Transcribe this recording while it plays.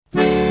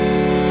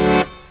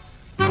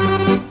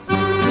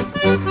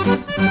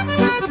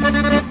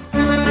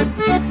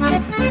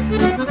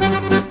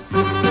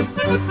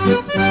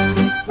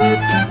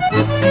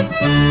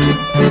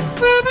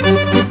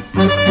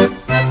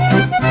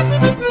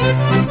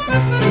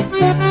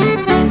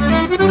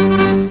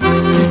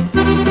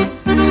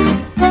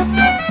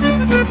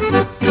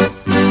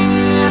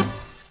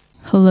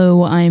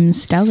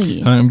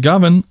Stelly. I'm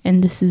Gavin.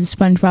 And this is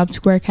SpongeBob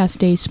SquareCast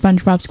Day's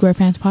SpongeBob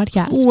SquarePants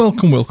podcast.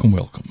 Welcome.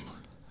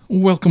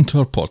 Welcome to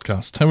our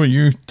podcast. How are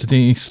you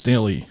today,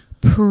 Stelly?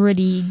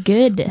 Pretty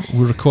good.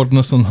 We're recording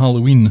this on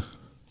Halloween.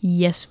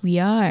 Yes, we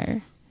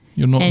are.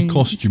 You're not in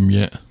costume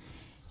yet.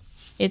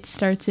 It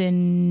starts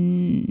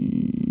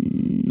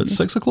in... At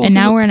 6 o'clock? An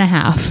hour and a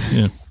half.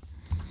 Yeah.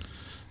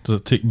 Does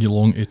it take you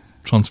long to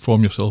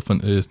transform yourself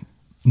into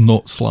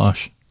not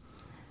Slash?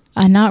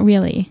 Not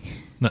really.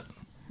 Nah.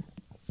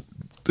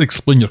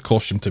 Explain your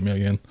costume to me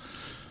again.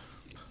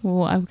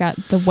 Well, I've got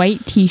the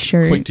white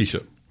t-shirt. White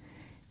t-shirt.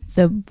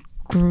 The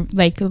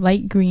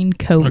light green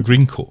coat. A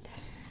green coat.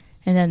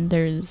 And then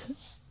there's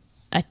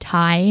a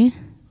tie.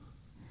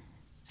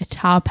 A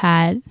top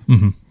hat.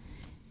 Mm-hmm.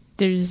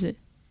 There's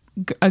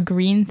a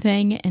green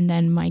thing, and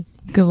then my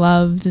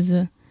gloves,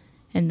 and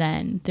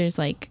then there's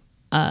like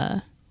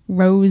a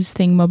rose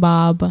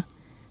thingamabob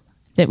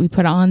that we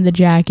put on the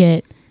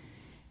jacket,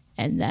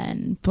 and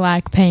then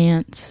black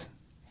pants,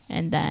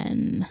 and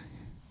then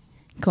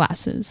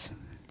glasses.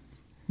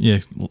 Yeah,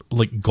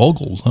 like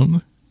goggles, aren't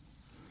they?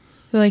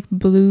 They're like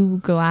blue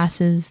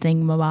glasses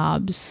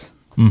thingamabobs.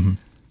 Mm-hmm.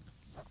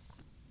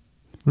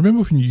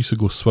 Remember when you used to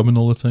go swimming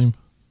all the time?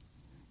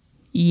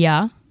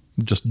 Yeah.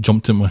 Just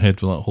jumped in my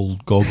head with that whole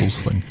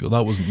goggles thing.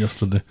 That wasn't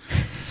yesterday.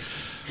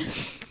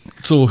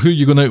 So, who are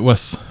you going out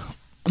with?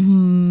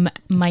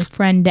 My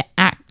friend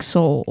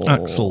Axel.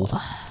 Axel.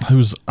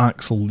 How's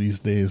Axel these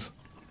days?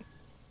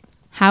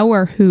 How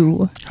or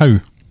who? How?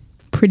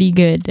 Pretty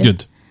good.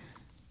 Good.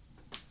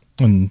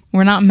 And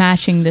we're not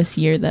matching this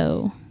year,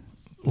 though.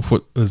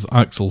 What is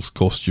Axel's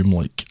costume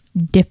like?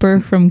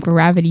 Dipper from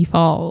Gravity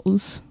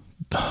Falls.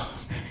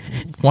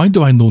 Why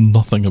do I know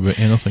nothing about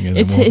anything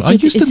anymore? I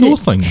used to know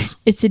things.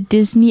 It's a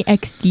Disney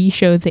XD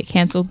show that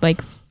canceled like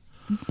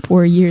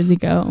 4 years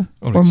ago.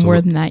 Right, or more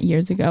than that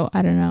years ago.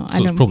 I don't know.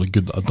 So it's probably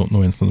good that I don't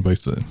know anything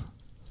about it.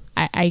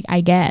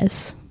 I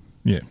guess.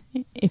 Yeah.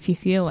 If you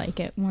feel like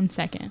it. 1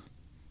 second.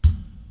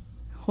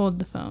 Hold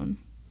the phone.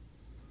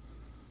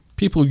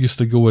 People used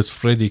to go as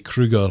Freddy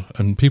Krueger,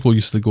 and people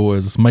used to go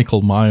as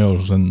Michael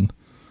Myers, and...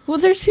 Well,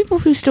 there's people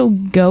who still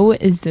go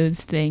as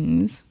those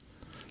things.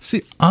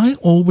 See, I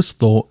always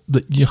thought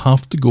that you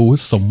have to go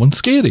as someone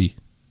scary.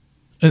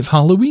 It's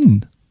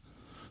Halloween.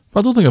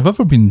 I don't think I've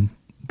ever been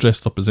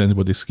dressed up as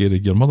anybody scary.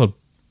 Your mother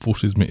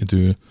forces me to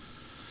do...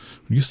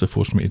 used to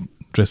force me to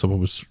dress up. I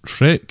was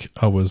Shrek.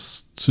 I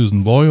was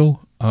Susan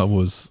Boyle. I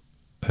was...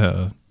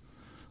 was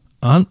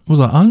I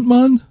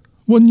Ant-Man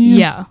 1 year?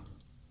 Yeah.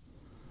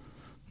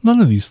 None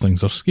of these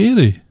things are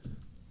scary.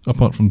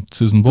 Apart from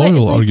Susan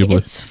Boyle, arguably.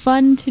 It's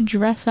fun to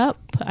dress up,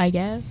 I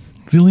guess.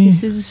 Really?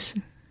 This is...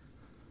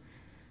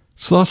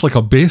 So that's like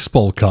a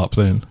baseball cap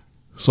then.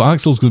 So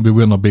Axel's going to be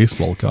wearing a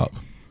baseball cap.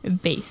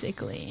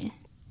 Basically.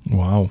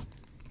 Wow.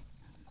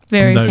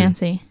 Very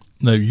fancy.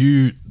 Now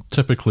you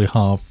typically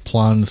have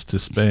plans to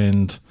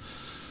spend,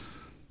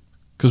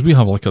 because we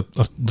have like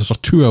there's a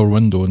 2 hour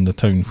window in the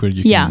town where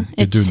you can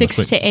be doing 6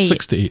 this, to 8.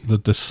 6 to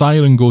 8. The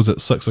siren goes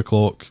at 6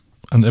 o'clock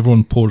and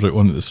everyone pours out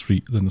onto the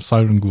street. Then the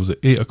siren goes at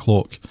 8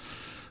 o'clock.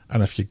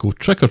 And if you go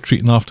trick or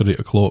treating after 8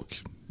 o'clock,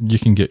 you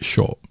can get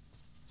shot.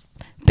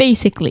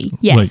 Basically,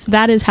 yes. Right.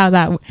 That is how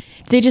that...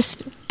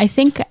 I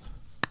think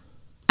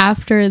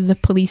after the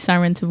police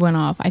sirens went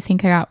off, I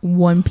think I got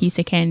one piece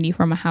of candy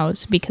from a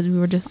house because we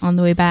were just on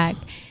the way back.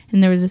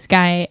 And there was this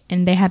guy,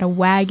 and they had a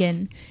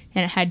wagon,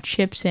 and it had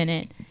chips in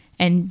it.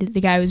 And the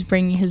guy was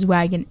bringing his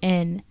wagon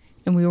in,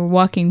 and we were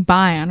walking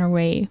by on our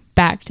way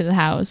back to the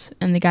house.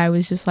 And the guy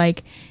was just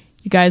like,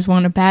 "You guys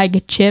want a bag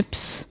of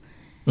chips?"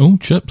 Oh,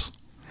 chips.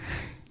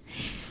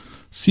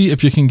 See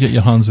if you can get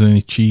your hands on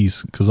any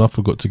cheese, because I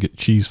forgot to get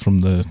cheese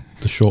from the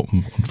shop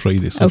on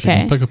Friday. So if you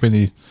can pick up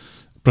any,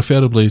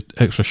 preferably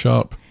extra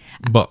sharp,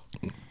 but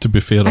to be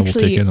fair, I will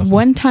take anything.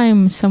 One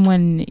time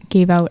someone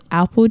gave out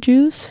apple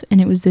juice, and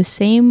it was the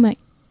same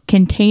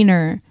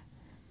container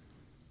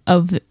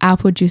of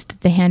apple juice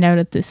that they hand out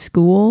at the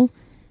school.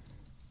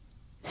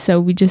 So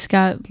we just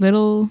got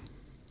little,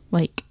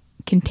 like,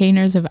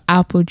 containers of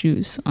apple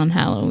juice on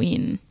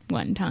Halloween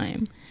one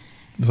time.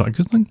 Is that a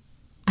good thing?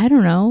 I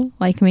don't know.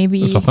 Like,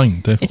 maybe... It's a thing,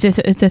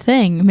 definitely. It's a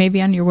thing.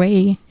 Maybe on your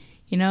way,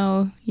 you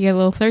know, you get a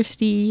little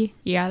thirsty,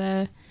 you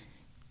gotta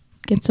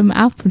get some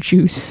apple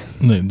juice.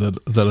 No,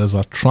 there is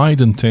a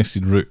tried and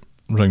tested route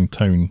around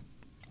town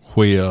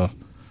where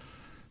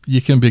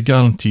you can be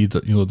guaranteed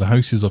that, you know, the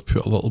houses have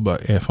put a little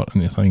bit of effort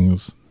into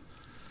things.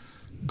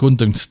 Going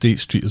down State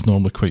Street is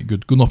normally quite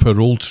good. Going up our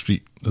old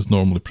street is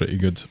normally pretty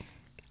good.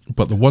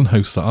 But the one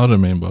house that I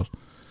remember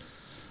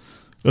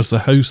is the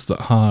house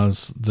that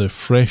has the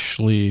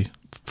freshly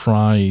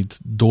fried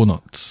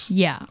donuts.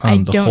 Yeah, I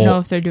don't know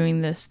if they're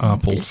doing this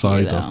apple this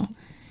cider. Year,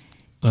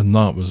 though. And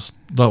that was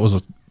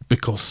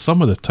because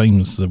some of the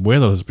times the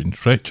weather has been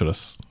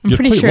treacherous. You're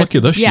quite sure lucky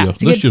this year.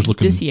 This year's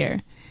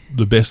looking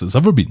the best it's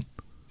ever been.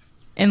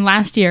 And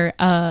last year,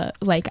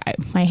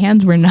 my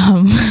hands were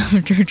numb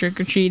after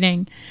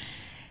trick-or-treating.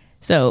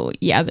 So,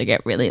 yeah, they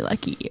get really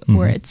lucky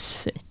where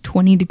it's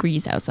 20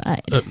 degrees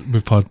outside.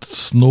 We've had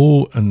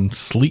snow and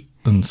sleet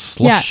and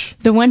slush. Yeah,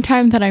 the one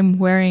time that I'm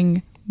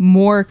wearing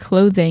more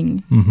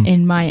clothing Mm-hmm.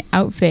 in my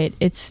outfit,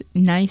 it's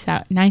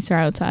nicer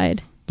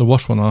outside. The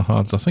worst one I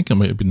had, I think it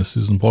might have been the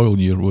Susan Boyle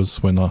year,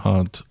 was when I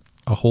had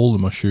a hole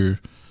in my shoe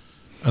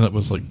and it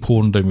was like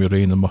pouring down with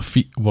rain and my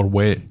feet were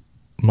wet.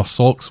 My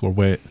socks were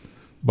wet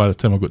by the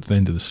time I got to the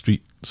end of the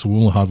street. So we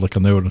only had like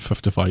an hour and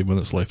 55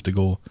 minutes left to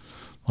go.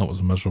 That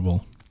was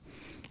miserable.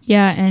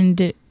 Yeah,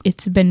 and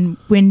it's been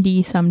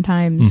windy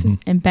sometimes, Mm-hmm.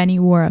 and Benny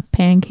wore a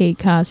pancake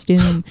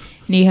costume,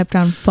 and he kept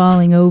on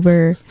falling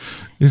over.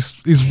 He's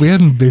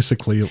wearing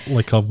basically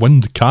like a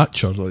wind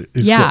catcher. Like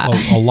he's Yeah.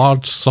 got a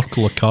large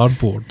circle of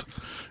cardboard.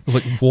 He's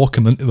like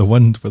walking into the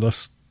wind with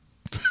this.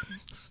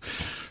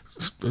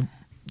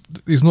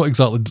 He's not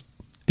exactly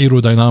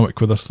aerodynamic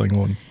with this thing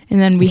on. And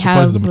then we I'm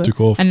surprised have they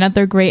took off.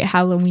 another great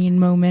Halloween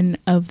moment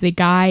of the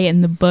guy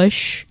in the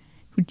bush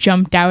who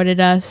jumped out at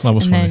us, That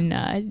was and funny.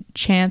 then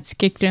Chance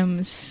kicked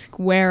him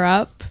square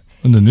up.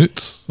 In the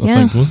newts, I Yeah.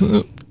 think, wasn't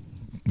it?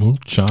 Well,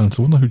 Chance.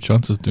 I wonder who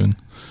Chance is doing.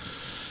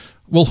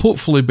 Well,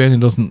 hopefully Benny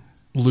doesn't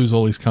lose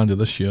all his candy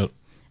this year.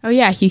 Oh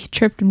yeah, he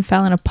tripped and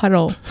fell in a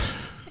puddle.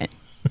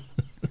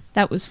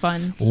 That was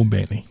fun. Oh,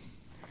 Benny.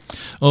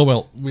 Oh,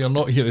 well, we are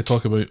not here to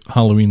talk about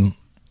Halloween.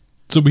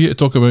 So we're here to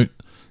talk about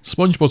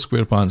SpongeBob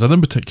SquarePants, and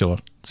in particular,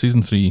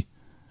 Season 3,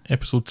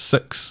 Episode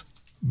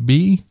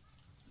 6B,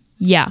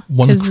 Yeah.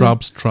 One 'cause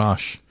Crab's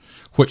Trash,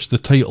 which the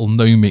title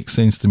now makes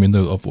sense to me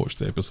now that I've watched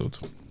the episode.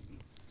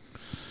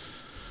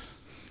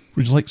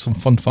 Would you like some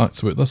fun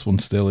facts about this one,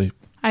 Stelly?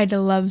 I'd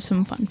love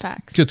some fun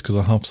facts. Good, because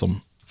I have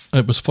some.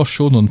 It was first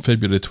shown on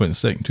February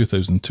 22nd,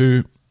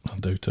 2002. I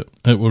doubt it.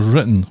 It was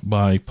written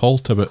by Paul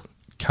Tibbett,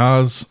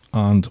 Kaz,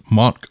 and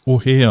Mark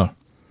O'Hare.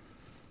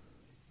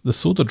 The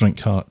soda drink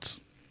hats.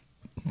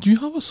 Do you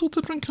have a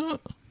soda drink hat?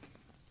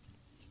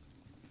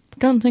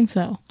 Don't think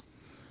so.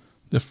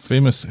 The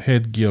famous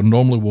headgear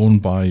normally worn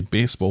by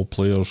baseball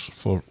players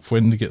for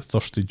when they get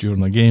thirsty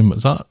during a game.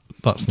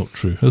 That's not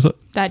true, is it?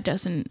 That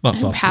doesn't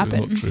That's absolutely happen.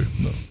 not true,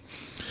 no.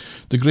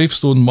 The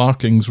gravestone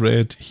markings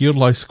read, "Here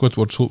lies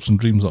Squidward's hopes and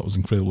dreams." That was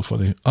incredibly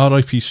funny.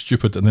 "R.I.P.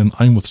 Stupid," and then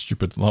 "I'm with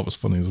Stupid." That was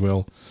funny as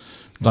well.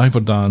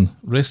 Diver Dan,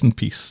 "Rest in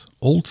peace.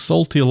 Old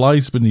Salty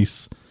lies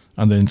beneath,"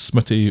 and then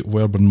Smitty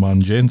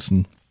Werbenman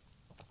Jensen.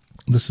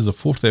 This is the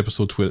 4th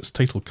episode where its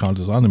title card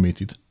is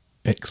animated.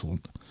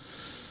 Excellent.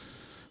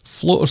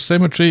 Floater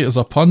Cemetery is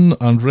a pun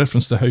and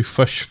reference to how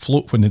fish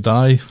float when they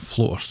die.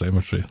 Floater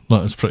Cemetery.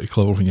 That is pretty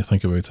clever when you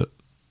think about it.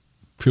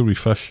 Purely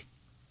fish.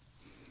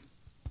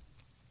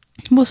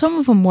 Well, some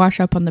of them wash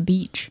up on the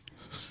beach.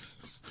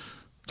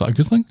 Is that a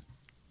good thing?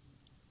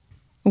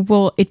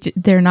 Well,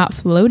 they're not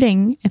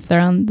floating if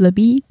they're on the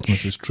beach.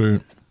 This is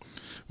true.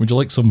 Would you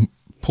like some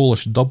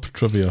Polish dub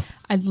trivia?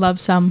 I'd love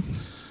some.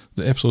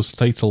 The episode's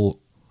title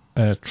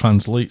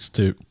translates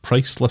to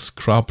 "Priceless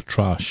Crab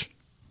Trash"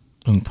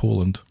 in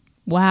Poland.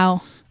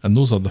 Wow. And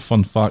those are the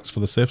fun facts for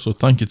this episode.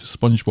 Thank you to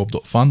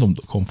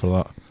spongebob.fandom.com for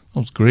that. That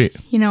was great.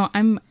 You know,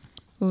 I'm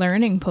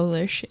learning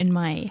Polish in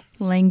my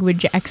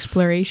language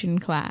exploration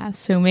class,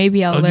 so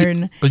maybe I'll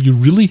learn. Are you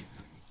really?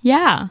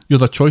 Yeah. You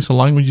had a choice of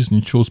languages and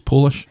you chose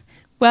Polish?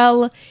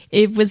 Well,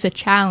 it was a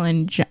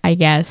challenge, I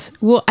guess.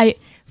 Well,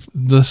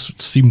 This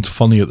seemed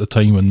funny at the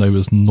time and now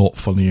is not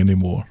funny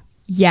anymore.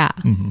 yeah.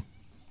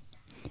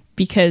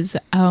 Because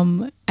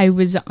I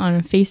was on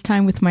a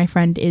FaceTime with my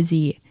friend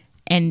Izzy,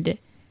 and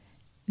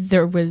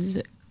I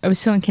was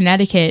still in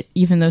Connecticut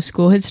even though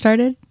school had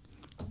started.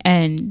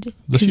 And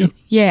This year?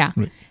 Yeah.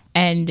 Right.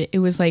 And it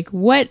was like,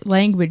 what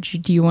language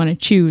do you want to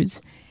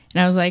choose?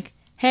 And I was like,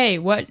 hey,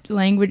 what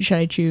language should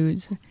I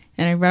choose?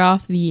 And I read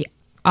off the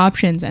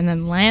options, and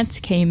then Lance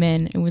came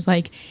in and was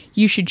like,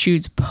 you should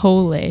choose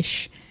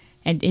Polish.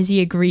 And Izzy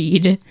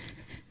agreed.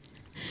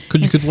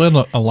 You could learn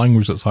a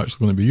language that's actually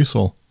going to be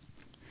useful.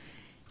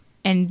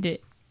 And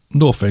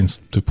No offence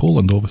to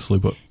Poland, obviously,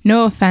 but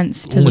no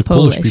offense to only the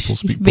Polish people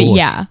speak but Polish.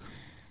 yeah.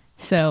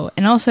 So,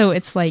 and also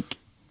it's like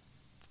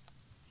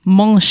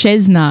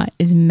mężczyzna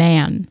is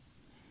man.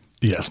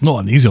 yeah, it's not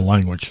an easy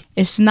language.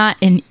 It's not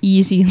an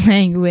easy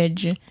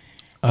language.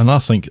 And I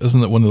think,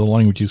 isn't it one of the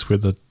languages where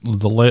the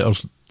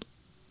letters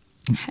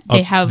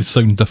They they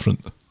sound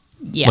different?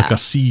 Yeah. Like a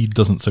C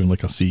doesn't sound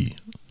like a C,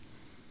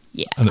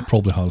 Yeah. and it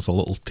probably has a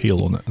little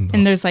tail on it.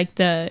 And there's like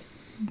the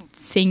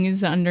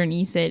things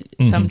underneath it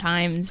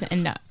sometimes,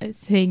 and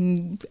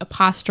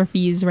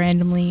apostrophes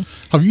randomly.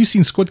 Have you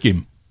seen Squid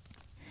Game?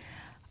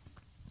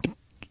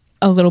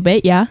 A little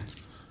bit, yeah.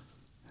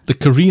 The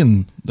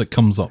Korean that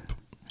comes up.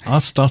 I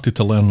started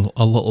to learn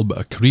a little bit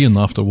of Korean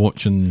after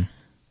watching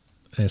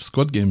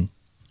Squid Game.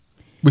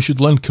 We should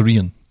learn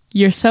Korean.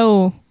 You're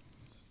so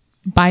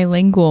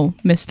bilingual,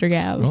 Mr.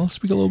 Gav. Well, I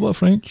speak a little bit of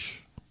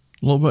French,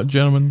 a little bit of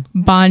German.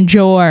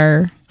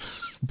 Bonjour.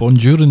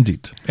 Bonjour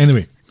indeed.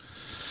 Anyway,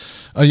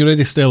 are you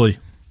ready, Stelly?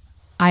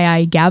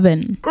 Aye,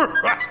 Gavin.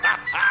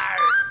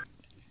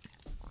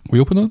 We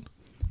open on?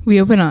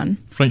 We open on.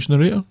 French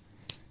narrator?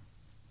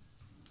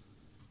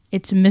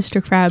 It's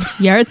Mr. Krabs'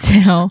 yard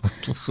sale.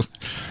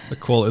 The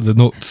quality of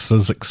the notes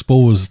is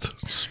exposed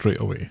straight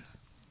away.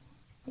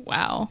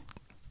 Wow.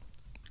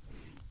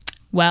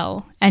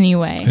 Well,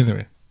 anyway.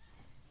 Anyway.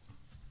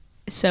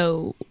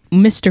 So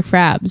Mr.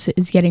 Krabs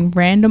is getting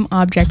random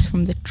objects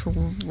from the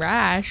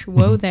trash.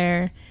 Whoa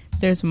there.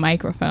 There's a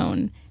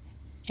microphone.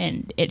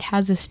 And it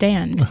has a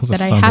stand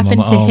that I happen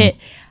to hit.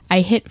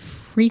 I hit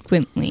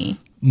frequently.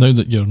 Now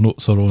that your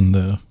notes are on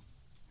the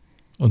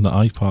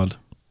iPad,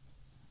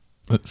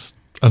 it's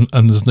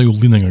and is now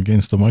leaning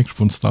against the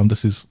microphone stand.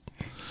 This is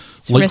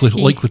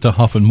likely to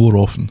happen more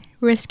often.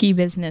 Risky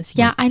business.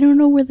 Yeah, I don't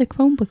know where the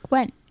Chromebook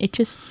went. It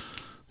just...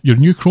 Your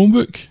new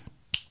Chromebook?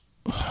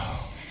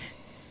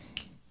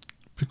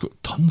 We've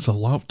got tons of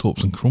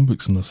laptops and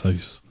Chromebooks in this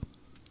house.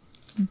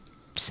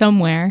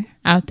 Somewhere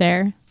out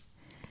there.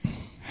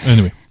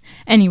 Anyway.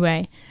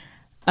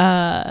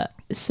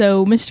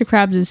 So Mr.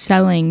 Krabs is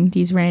selling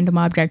these random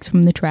objects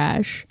from the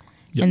trash.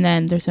 Yep. And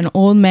then there's an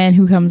old man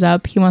who comes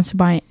up. He wants to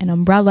buy an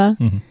umbrella.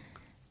 Mm-hmm.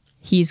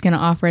 He's going to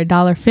offer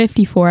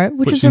 $1.50 for it,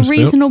 which is a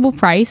reasonable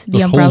price.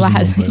 The umbrella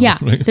has...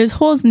 Right? There's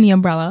holes in the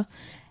umbrella.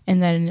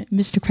 And then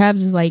Mr.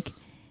 Krabs is like,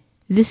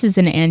 this is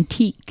an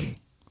antique.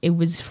 It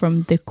was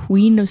from the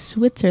Queen of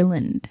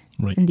Switzerland.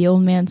 Right. And the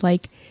old man's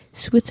like,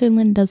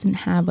 Switzerland doesn't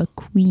have a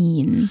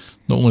queen.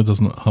 Not only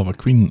doesn't it have a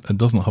queen, it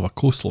doesn't have a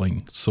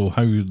coastline. So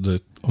how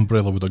the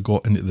umbrella would have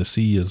got into the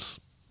sea is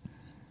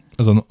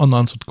an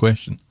unanswered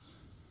question.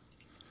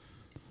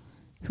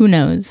 Who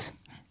knows?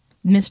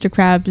 Mr.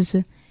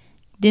 Krabs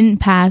didn't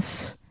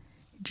pass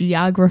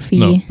geography.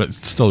 No, but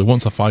still, he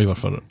wants a $5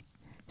 for it.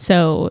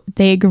 So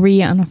they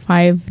agree on a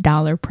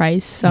 $5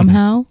 price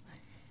somehow.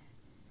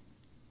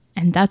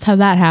 And that's how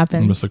that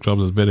happens. And Mr.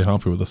 Krabs is very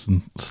happy with this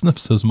and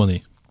sniffs his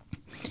money.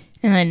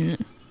 And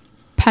then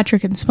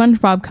Patrick and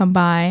SpongeBob come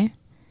by.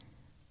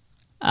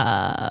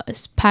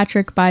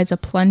 Patrick buys a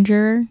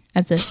plunger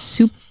as a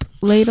soup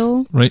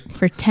ladle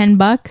for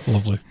 $10.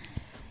 Lovely.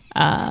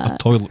 A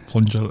toilet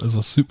plunger as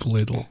a soup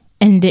ladle.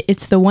 And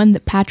it's the one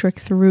that Patrick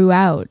threw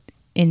out.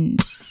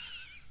 And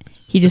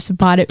he just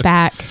bought it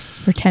back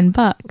for $10.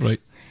 Right.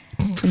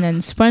 And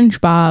then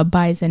SpongeBob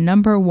buys a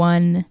number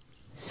 1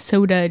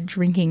 soda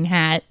drinking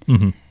hat.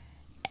 Mm-hmm.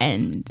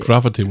 And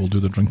gravity will do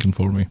the drinking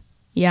for me.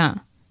 Yeah.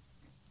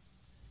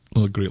 That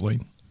was a great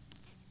line.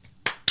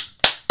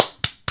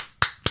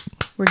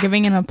 We're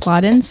giving an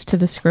applaudance to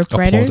the script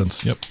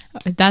writers. Applaudance, yep.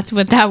 That's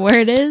what that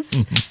word is?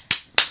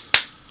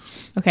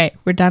 Mm-hmm. Okay,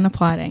 we're done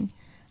applauding.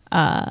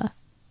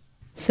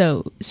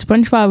 So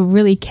SpongeBob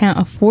really can't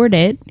afford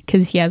it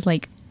because he has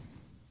like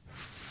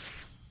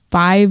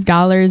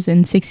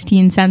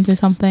 $5.16 or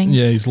something.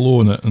 Yeah, he's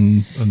low on it,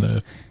 and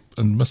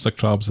Mr.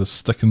 Krabs is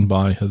sticking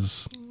by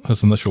his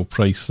initial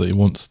price that he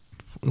wants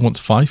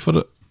 $5 for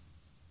it.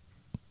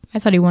 I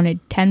thought he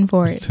wanted 10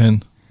 for it.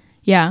 10.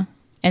 Yeah,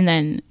 and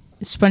then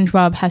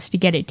SpongeBob has to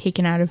get it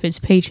taken out of his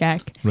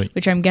paycheck, right?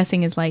 Which I'm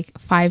guessing is like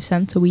 5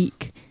 cents a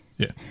week.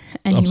 Yeah,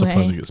 anyway, I'm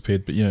surprised he gets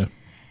paid, but yeah.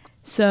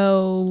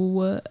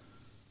 So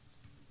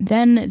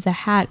then the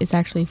hat is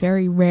actually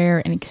very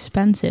rare and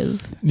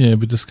expensive. Yeah,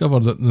 we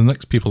discovered that the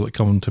next people that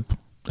come to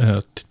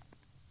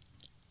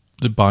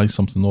buy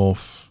something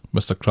off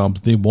Mr.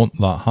 Krabs, they want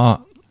that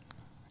hat.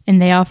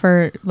 And they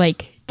offer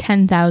like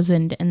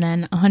 10,000 and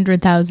then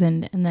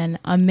 100,000 and then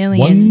 $1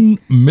 million.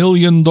 $1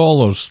 million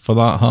for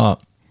that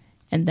hat.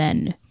 And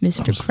then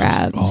Mr.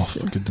 Krabs. Oh,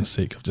 for goodness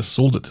sake, I've just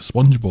sold it to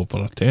SpongeBob for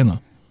 $10.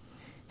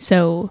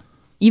 So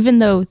even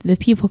though the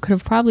people could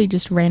have probably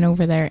just ran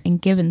over there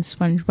and given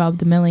SpongeBob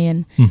the $1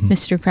 million,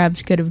 Mr.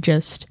 Krabs could have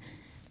just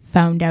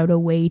found out a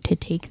way to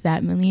take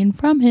that $1 million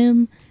from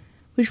him,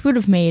 which would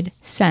have made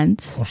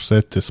sense. Or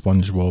said to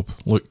SpongeBob,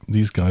 look,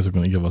 these guys are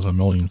going to give us $1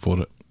 million for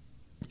it.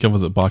 Give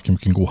us it back and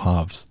we can go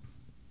halves.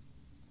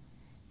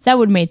 That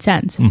would have made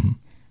sense. Mm-hmm.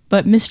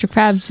 But Mr.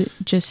 Krabs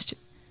just...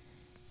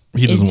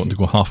 He doesn't want to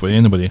go half with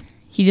anybody.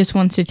 He just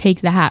wants to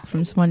take the hat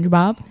from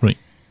SpongeBob. Right.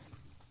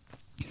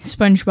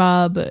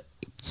 SpongeBob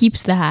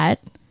keeps the hat.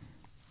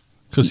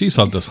 Because he's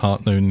had this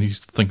hat now and he's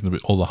thinking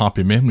about all the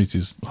happy memories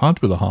he's had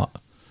with the hat.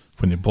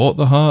 When he bought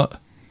the hat.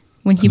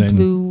 When he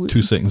blew...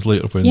 2 seconds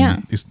later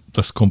when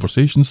this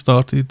conversation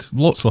started.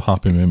 Lots of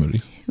happy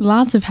memories.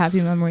 Lots of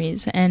happy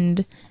memories.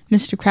 And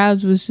Mr.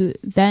 Krabs was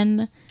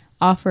then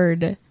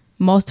offered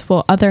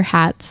multiple other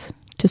hats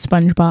to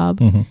SpongeBob.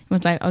 Mm-hmm. It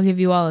was like, I'll give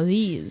you all of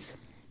these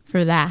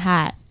for that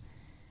hat.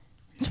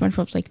 And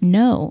SpongeBob's like,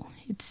 no,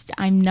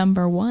 I'm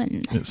number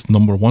 1. It's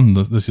number 1.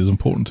 This is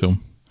important to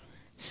him.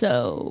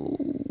 So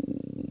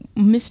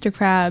Mr.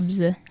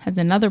 Krabs has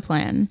another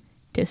plan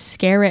to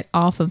scare it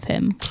off of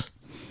him.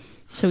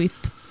 So he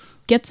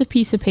gets a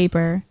piece of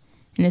paper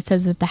and it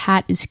says that the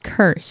hat is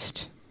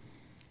cursed.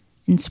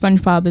 And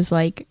SpongeBob is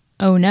like,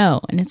 oh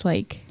no. And it's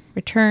like,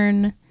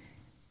 return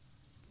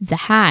the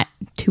hat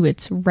to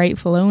its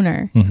rightful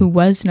owner, who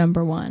was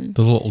number 1.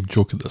 There's a little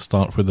joke at the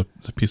start where the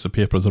piece of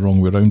paper is the wrong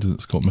way around and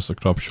it's got Mr.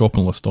 Krabs'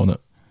 shopping list on it,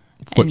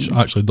 which and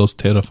actually does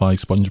terrify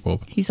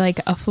SpongeBob. He's like,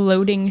 a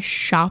floating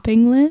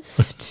shopping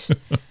list?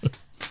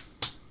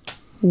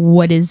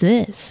 What is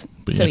this?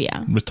 But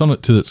return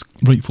it to its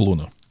rightful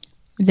owner.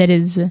 That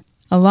is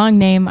a long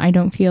name I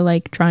don't feel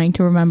like trying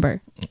to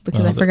remember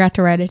because I forgot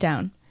to write it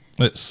down.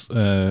 It's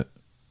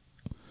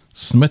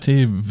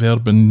Smitty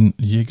Verben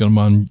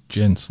Jägerman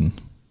Jensen.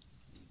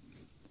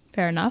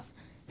 Fair enough.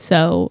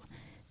 So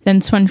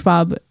then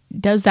SpongeBob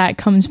does that,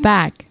 comes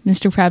back.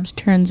 Mr. Krabs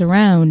turns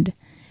around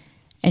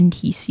and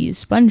he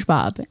sees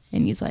SpongeBob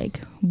and he's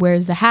like,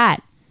 "Where's the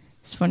hat?"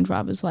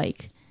 SpongeBob is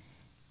like,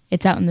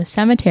 "It's out in the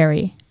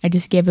cemetery. I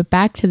just gave it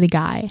back to the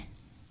guy."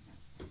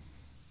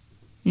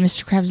 And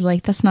Mr. Krabs is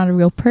like, "That's not a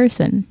real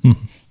person."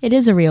 It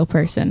is a real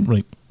person.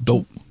 Right.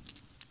 Dope.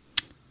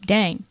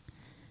 Dang.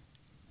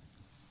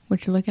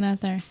 What you looking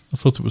at there? I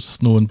thought it was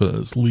snowing, but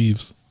it's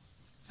leaves.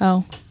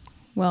 Oh,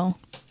 well,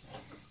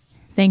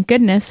 thank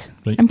goodness.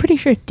 Right. I'm pretty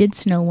sure it did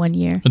snow one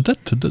year. It did.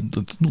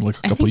 It's not like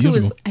a couple of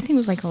years ago. I think it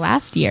was like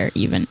last year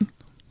even,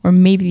 or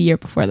maybe the year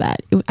before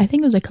that. I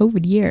think it was a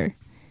COVID year.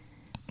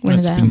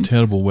 It's been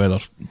terrible weather,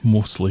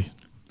 mostly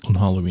on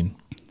Halloween.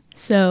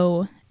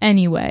 So,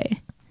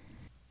 anyway.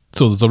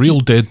 So there's a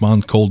real dead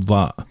man called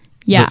that.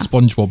 Yeah. That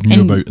SpongeBob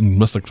knew about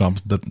and Mr.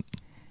 Krabs didn't.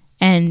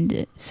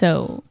 And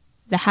so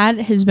the hat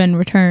has been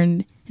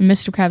returned and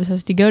Mr. Krabs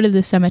has to go to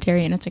the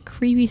cemetery, and it's a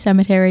creepy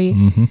cemetery.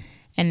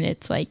 And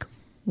it's like,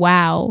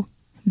 wow,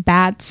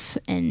 bats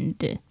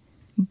and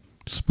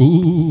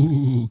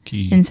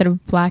spooky. Instead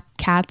of black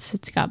cats,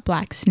 it's got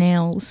black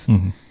snails.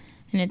 And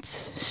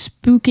it's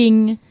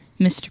spooking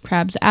Mr.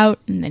 Krabs out.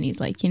 And then he's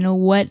like, "You know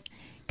what?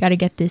 Gotta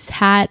get this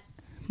hat.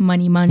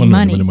 Money.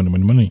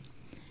 Money.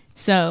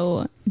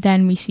 So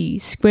then we see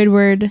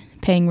Squidward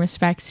paying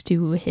respects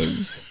to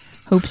his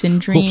hopes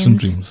and dreams. Hopes and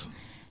dreams.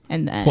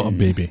 And then, what a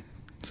baby,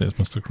 says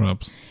Mr.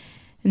 Krabs.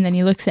 And then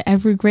he looks at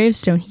every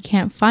gravestone. He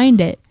can't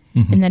find it.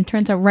 And then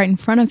turns out right in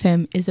front of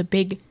him is a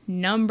big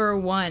number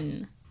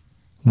 1.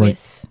 Right.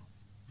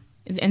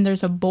 And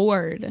there's a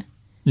board.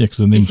 Yeah, because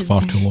the name's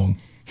far too long.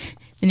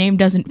 The name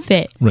doesn't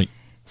fit. Right.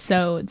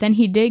 So then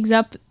he digs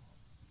up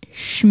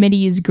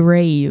Schmitty's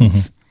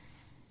grave.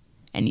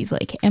 And he's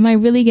like, "Am I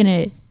really going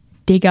to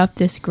dig up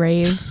this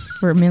grave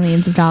for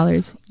millions of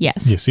dollars?"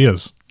 Yes. Yes, he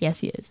is. Yes,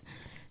 he is.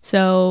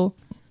 So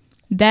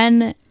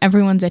then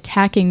everyone's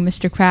attacking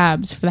Mr.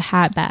 Krabs for the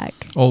hat back.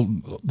 All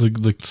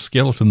the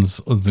skeletons,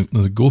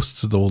 the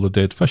ghosts of all the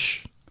dead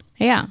fish.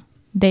 Yeah.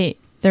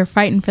 They're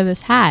fighting for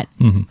this hat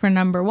for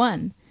number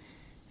 1.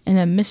 And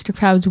then Mr.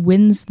 Krabs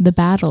wins the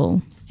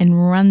battle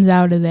and runs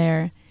out of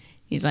there.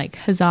 He's like,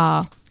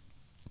 "Huzzah."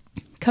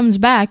 Comes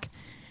back,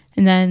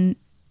 and then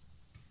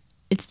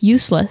it's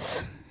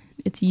useless.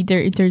 It's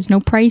either there's no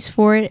price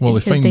for it,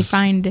 because they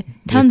find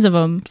tons of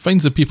them.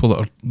 Finds the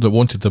people that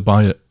wanted to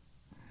buy it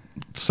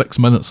 6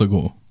 minutes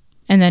ago.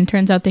 And then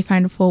turns out they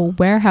find a full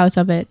warehouse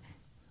of it.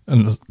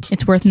 And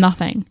it's worth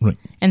nothing. Right.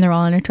 And they're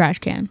all in a trash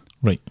can.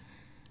 Right.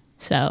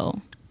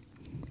 So.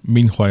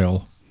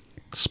 Meanwhile,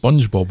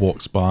 SpongeBob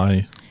walks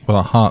by with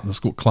a hat that's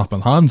got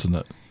clapping hands in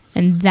it.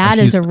 And that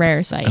is a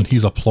rare sight. And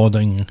he's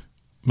applauding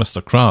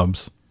Mr.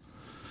 Krabs.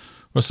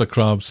 Mr.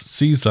 Krabs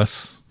sees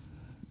this,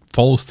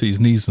 falls to his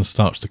knees and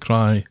starts to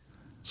cry.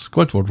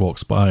 Squidward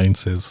walks by and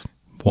says,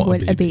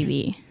 What a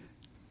baby.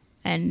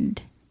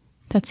 And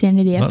that's the end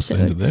of the episode. That's the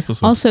end of the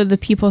episode. Also, the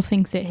people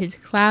think that his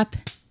clap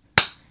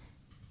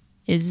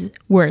is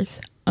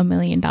worth $1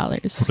 million.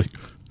 Right.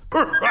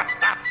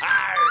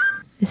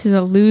 This is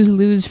a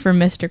lose-lose for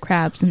Mr.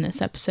 Krabs in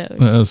this episode.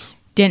 It is.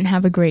 Didn't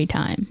have a great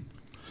time.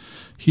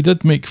 He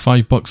did make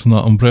 $5 on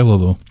that umbrella,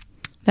 though.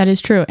 That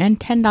is true. And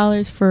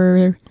 $10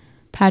 for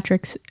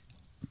Patrick's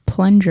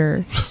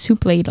plunger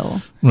soup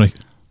ladle. Right.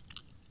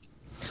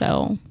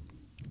 So.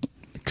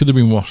 Could have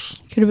been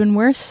worse. Could have been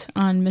worse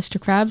on Mr.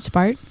 Krabs'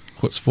 part.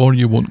 What's for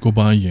you won't go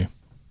by you.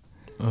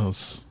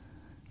 As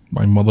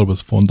my mother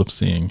was fond of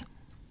saying,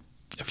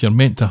 if you're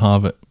meant to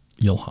have it,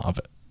 you'll have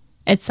it.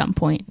 At some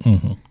point.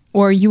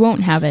 Or you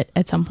won't have it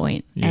at some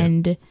point. Yeah.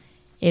 And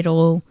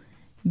it'll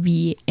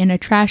be in a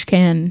trash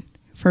can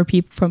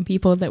from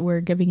people that were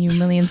giving you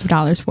millions of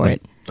dollars for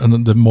it. And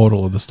then the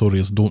moral of the story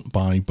is don't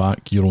buy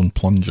back your own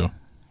plunger.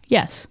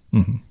 Yes.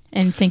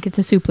 And think it's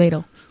a soup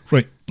ladle.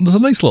 Right. There's a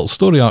nice little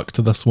story arc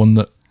to this one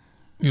that,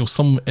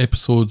 some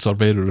episodes are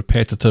very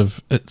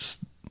repetitive. It's,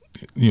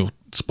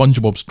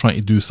 SpongeBob's trying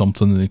to do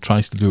something and he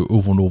tries to do it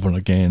over and over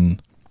again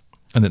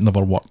and it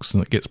never works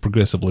and it gets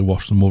progressively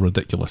worse and more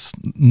ridiculous.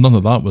 None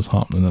of that was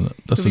happening in it.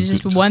 It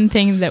was just one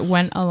thing that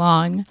went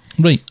along.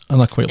 Right. And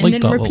I quite like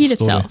that little story.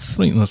 Itself.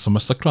 Right. And that's a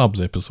Mr.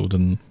 Krabs episode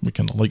and we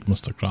kind of like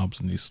Mr. Krabs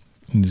and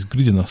his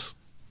greediness.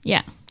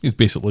 Yeah. He's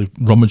basically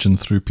rummaging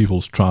through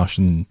people's trash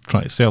and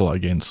trying to sell it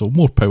again. So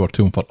more power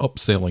to him for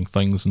upselling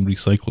things and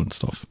recycling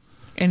stuff.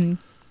 And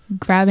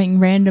grabbing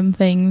random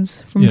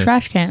things from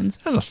trash cans.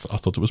 And I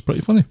thought it was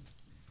pretty funny.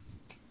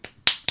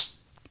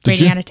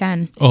 Rating out of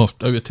 10. Oh,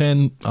 out of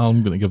 10,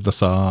 I'm going to give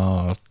this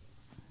a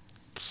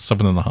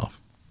 7.5.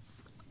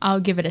 I'll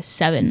give it a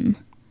 7.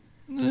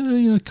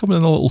 You're coming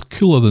in a little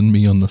cooler than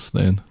me on this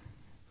then.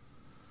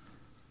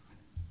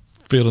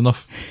 Fair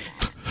enough.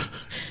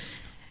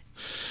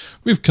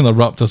 We've kind of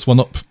wrapped this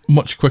one up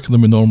much quicker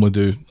than we normally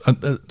do. And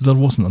there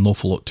wasn't an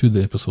awful lot to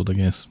the episode, I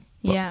guess.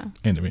 But yeah.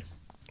 Anyway,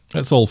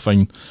 it's all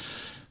fine.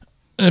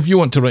 If you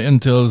want to write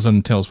into us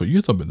and tell us what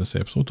you thought about this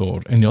episode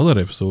or any other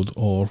episode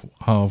or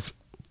have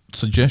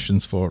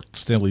suggestions for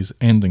Stelly's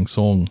ending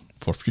song,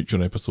 for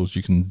future episodes,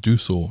 you can do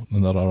so.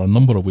 And there are a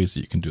number of ways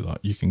that you can do that.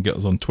 You can get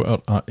us on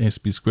Twitter at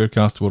SB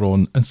Squarecast. We're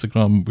on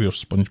Instagram, we're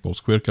SpongeBob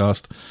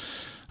Squarecast.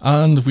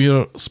 And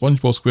we're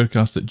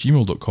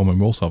SpongeBobSquarecast@gmail.com. And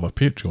we also have a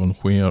Patreon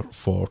where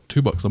for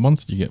 $2 a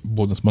month you get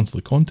bonus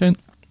monthly content.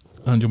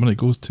 And your money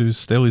goes to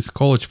Stelly's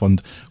College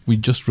Fund. We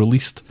just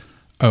released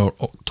our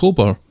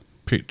October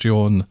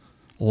Patreon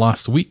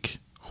last week,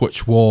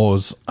 which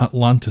was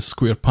Atlantis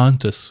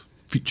Squarepantis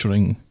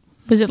featuring...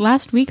 Was it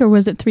last week or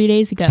was it 3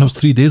 days ago? That was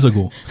 3 days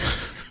ago.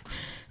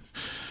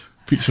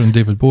 Featuring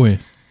David Bowie.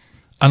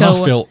 And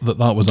So, I felt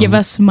that was... Give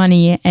us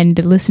money and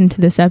listen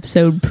to this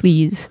episode,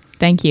 please.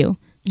 Thank you.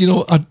 You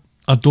know, I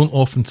don't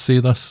often say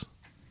this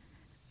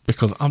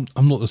because I'm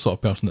not the sort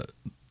of person that...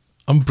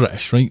 I'm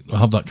British, right? I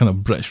have that kind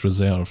of British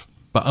reserve.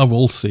 But I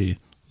will say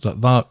that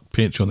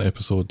Patreon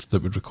episode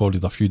that we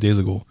recorded a few days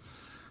ago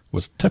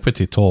was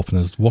tippity top and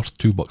is worth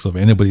 $2 of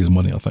anybody's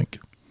money, I think.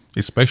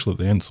 Especially at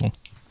the end song.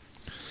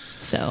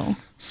 So,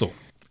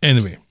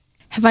 Anyway.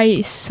 have I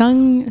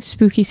sung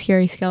Spooky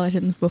Scary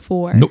Skeletons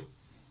before? Nope.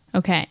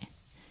 Okay.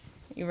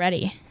 You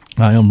ready?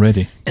 I am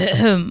ready. That's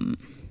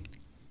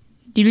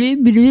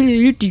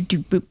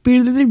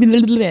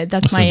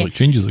That sounds my like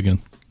changes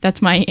again.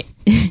 that's my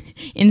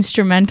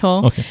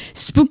instrumental. Okay.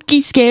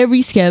 Spooky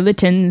scary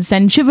skeletons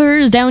send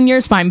shivers down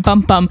your spine,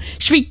 bum bum.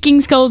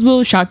 Shrieking skulls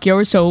will shock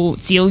your soul,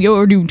 seal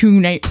your doom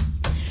tonight.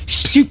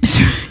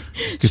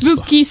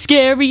 Spooky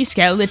scary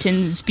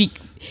skeletons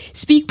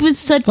speak with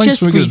such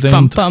Thanks a for squeak, the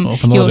bum end bum.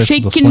 of another You'll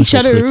episode of shake and SpongeBob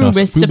shudder Squarecast.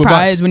 with We'll be back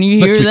surprise when you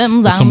next hear week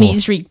them with some more.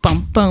 zombies shriek,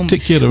 bum bum.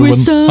 Take care, everyone.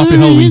 Happy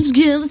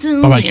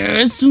Halloween.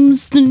 Bye-bye.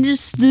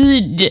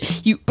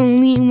 Misunderstood. You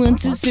only want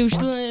to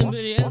socialize,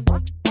 but yeah.